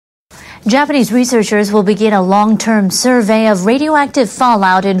Japanese researchers will begin a long-term survey of radioactive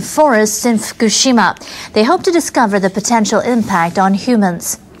fallout in forests in Fukushima. They hope to discover the potential impact on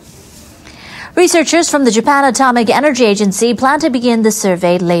humans. Researchers from the Japan Atomic Energy Agency plan to begin the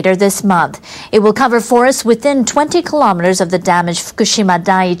survey later this month. It will cover forests within 20 kilometers of the damaged Fukushima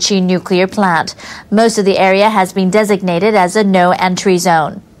Daiichi nuclear plant. Most of the area has been designated as a no-entry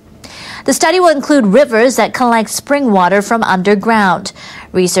zone. The study will include rivers that collect spring water from underground.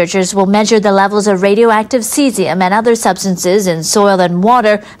 Researchers will measure the levels of radioactive cesium and other substances in soil and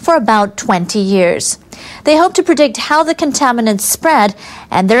water for about 20 years. They hope to predict how the contaminants spread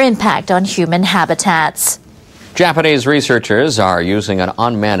and their impact on human habitats. Japanese researchers are using an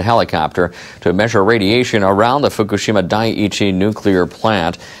unmanned helicopter to measure radiation around the Fukushima Daiichi nuclear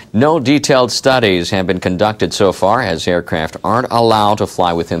plant. No detailed studies have been conducted so far, as aircraft aren't allowed to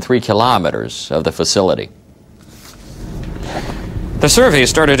fly within 3 kilometers of the facility. The survey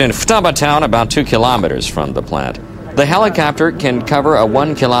started in Futaba town, about 2 kilometers from the plant. The helicopter can cover a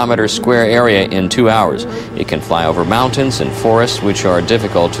 1 kilometer square area in 2 hours. It can fly over mountains and forests which are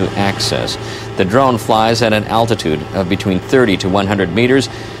difficult to access. The drone flies at an altitude of between 30 to 100 meters,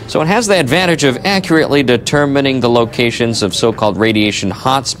 so it has the advantage of accurately determining the locations of so-called radiation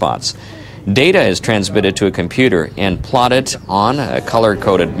hotspots. Data is transmitted to a computer and plotted on a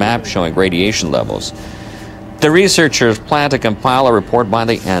color-coded map showing radiation levels. The researchers plan to compile a report by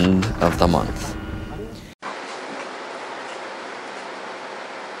the end of the month.